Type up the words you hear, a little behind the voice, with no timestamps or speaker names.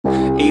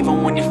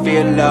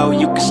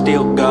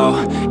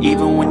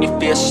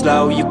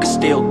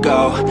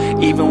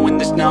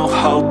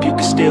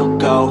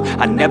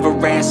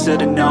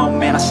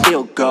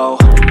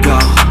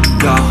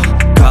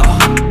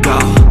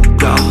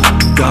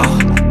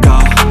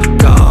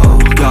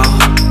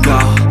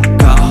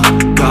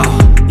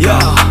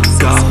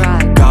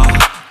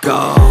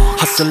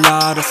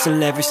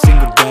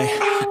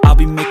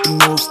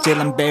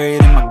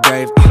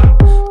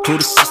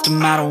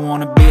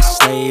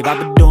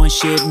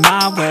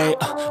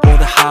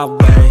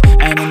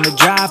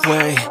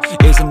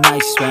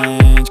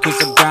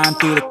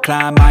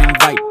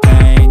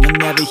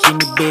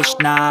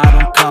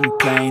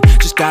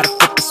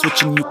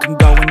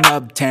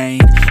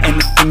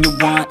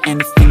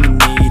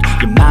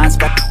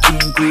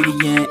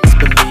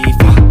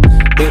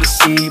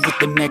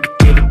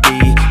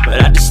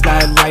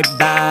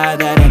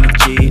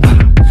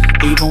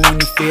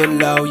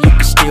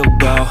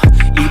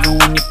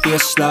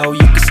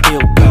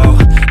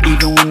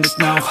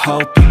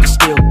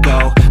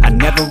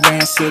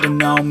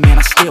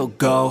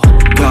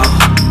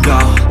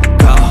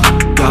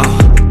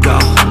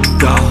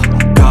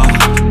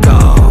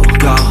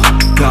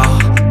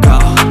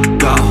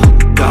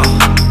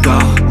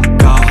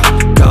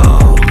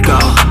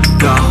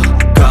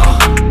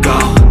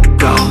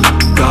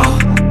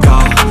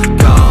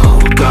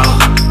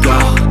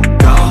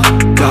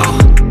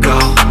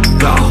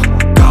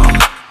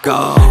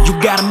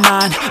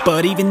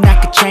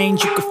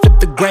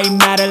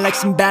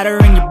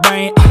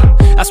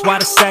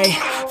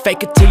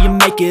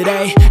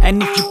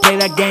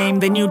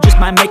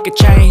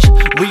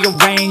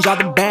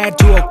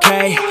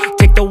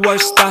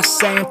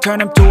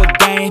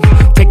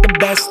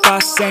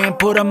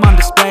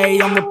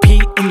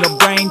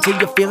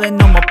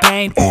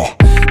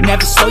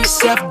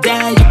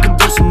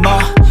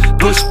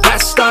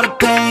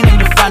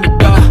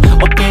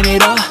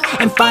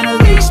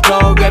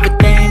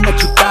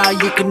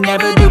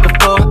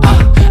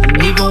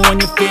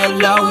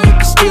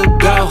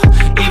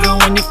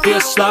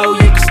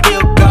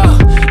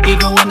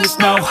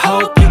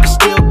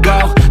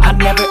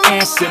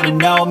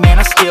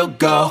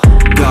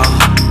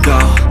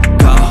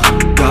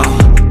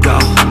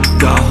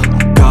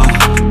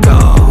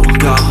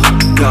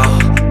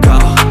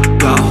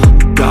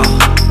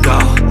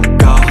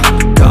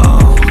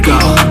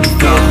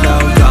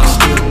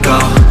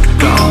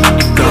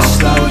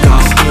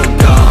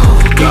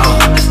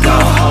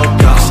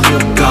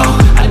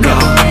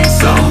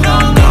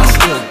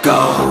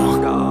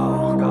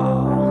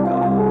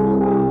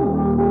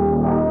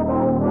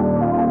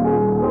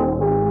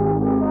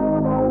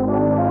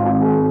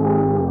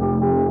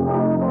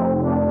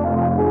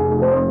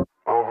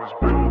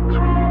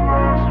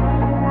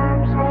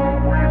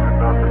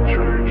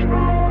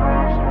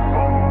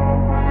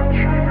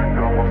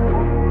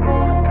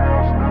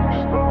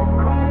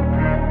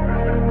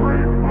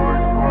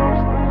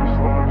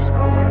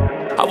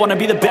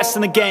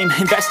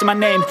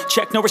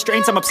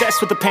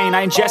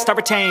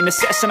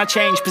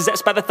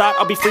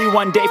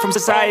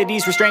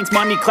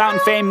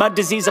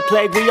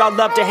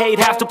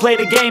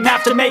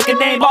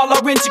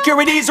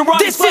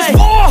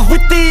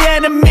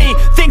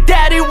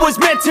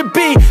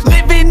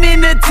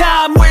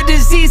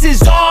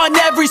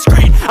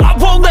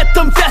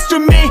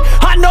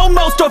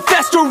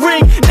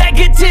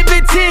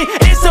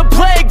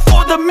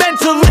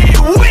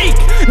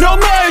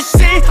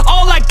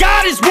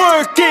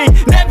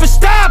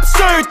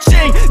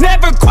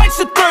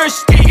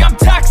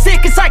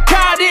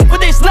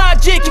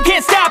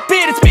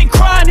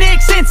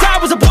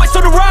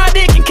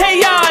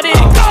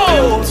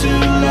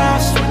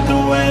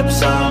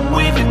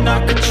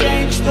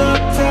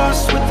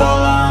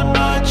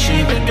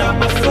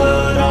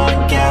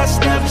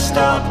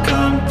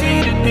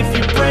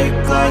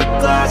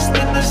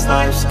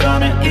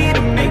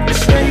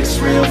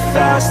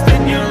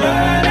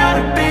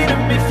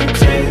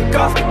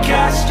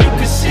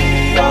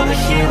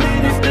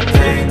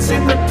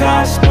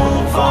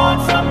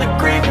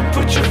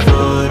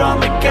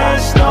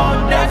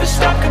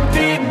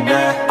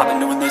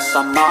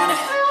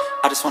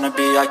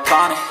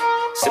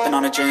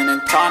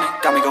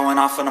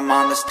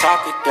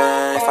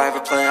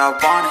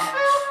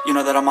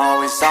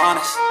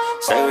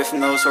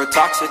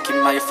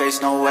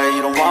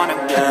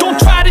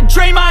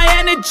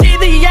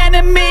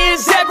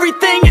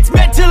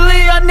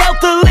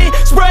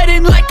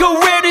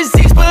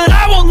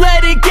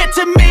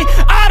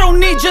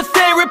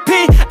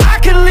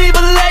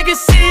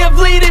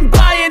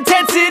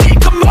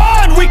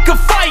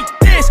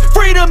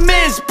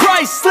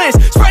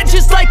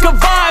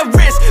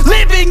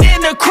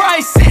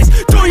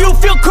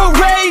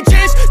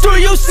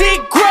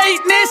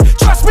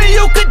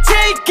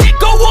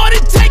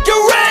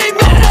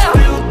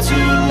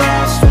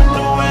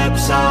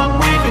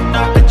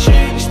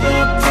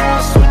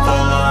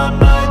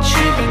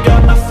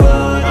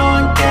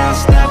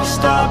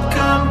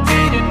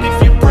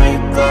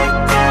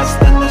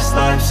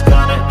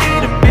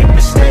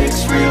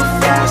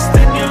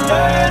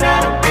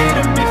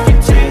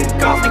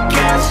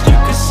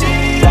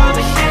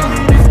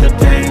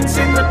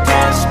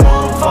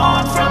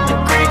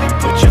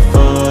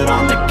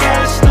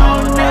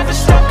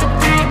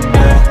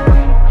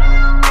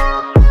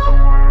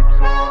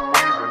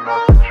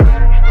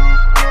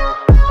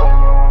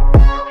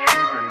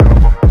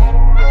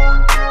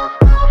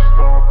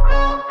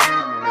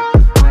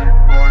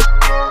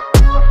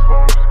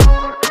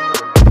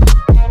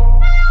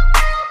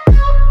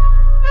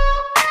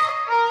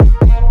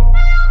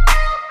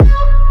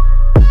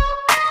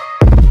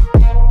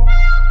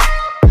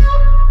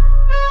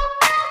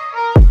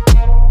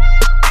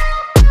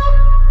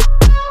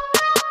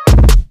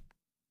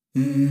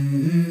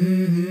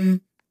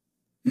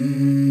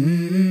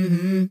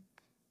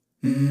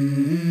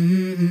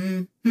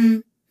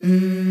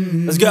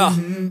go.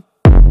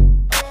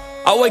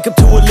 I wake up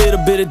to a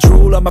little bit of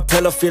drool on my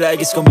pillow, feel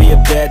like it's gonna be a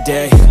bad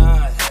day.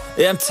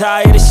 Yeah, I'm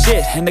tired of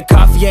shit, and the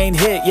coffee ain't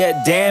hit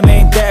yet, damn,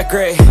 ain't that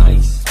great.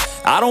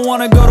 I don't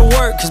wanna go to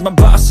work, cause my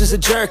boss is a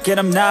jerk, and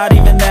I'm not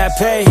even that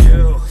paid.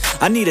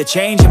 I need a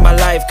change in my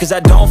life, cause I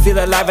don't feel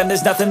alive, and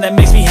there's nothing that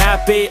makes me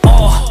happy.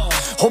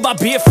 Hold my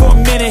beer for a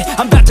minute,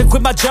 I'm about to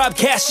quit my job,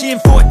 cash in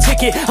for a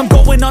ticket. I'm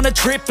going on a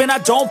trip and I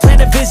don't plan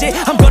to visit.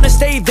 I'm gonna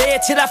stay there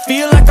till I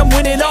feel like I'm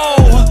winning,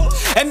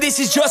 and this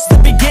is just the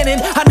beginning.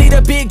 I need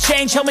a big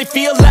change, help me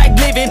feel like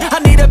living. I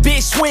need a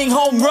big swing,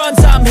 home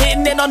runs I'm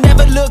hitting, and I'll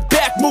never look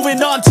back,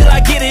 moving on till I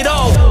get it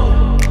all.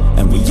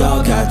 And we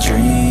all got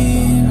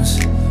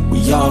dreams,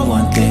 we all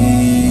want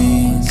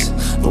things,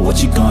 but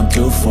what you gonna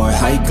do for it?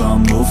 How you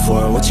gonna move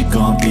for it? What you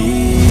gonna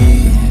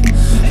be?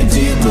 And do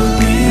you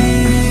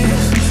believe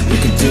you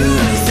can do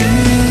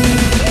anything?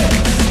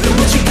 But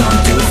what you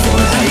gonna do for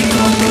it? How you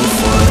gonna move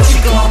for it? What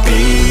you gonna be?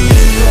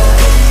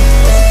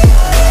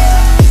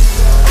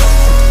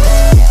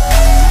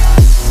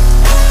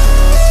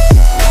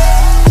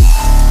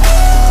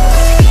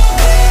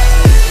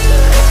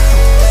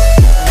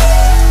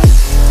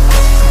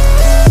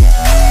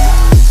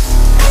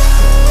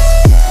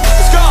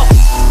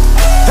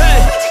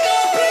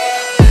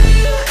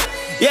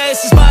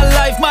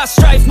 My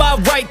strife, my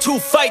right to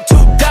fight, to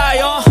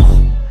die on.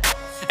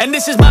 And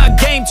this is my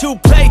game to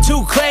play,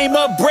 to claim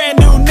a brand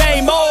new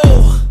name,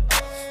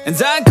 And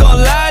I ain't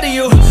gonna lie to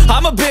you,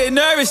 I'm a bit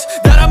nervous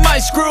that I might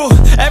screw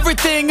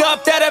everything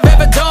up that I've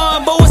ever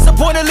done. But what's the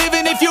point of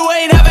living if you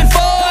ain't having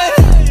fun?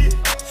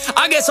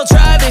 I guess I'll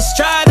try this,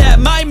 try that,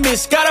 might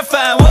miss, gotta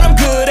find what I'm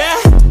good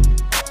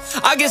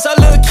at. I guess I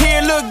look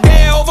here, look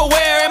there, over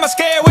where am I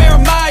scared, where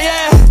am I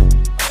at?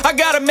 I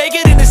gotta make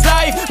it in this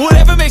life,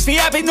 whatever makes me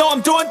happy, know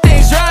I'm doing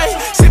things right.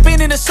 Sipping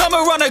in the summer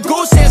on a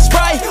goose and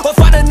Sprite, or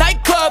find a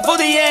nightclub for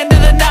the end of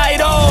the night,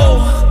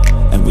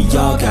 And we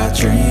all got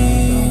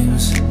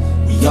dreams,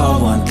 we all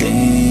want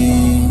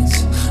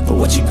things, but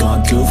what you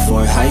gonna do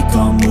for it? How you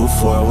gonna move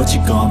for it? What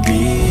you gonna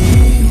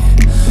be?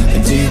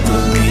 And do you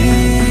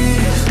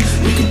believe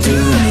you can do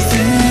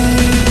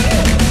anything?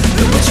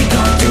 But what you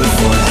gonna do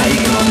for it? How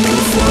you gonna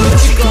move for it?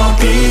 What you gonna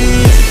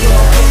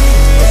be?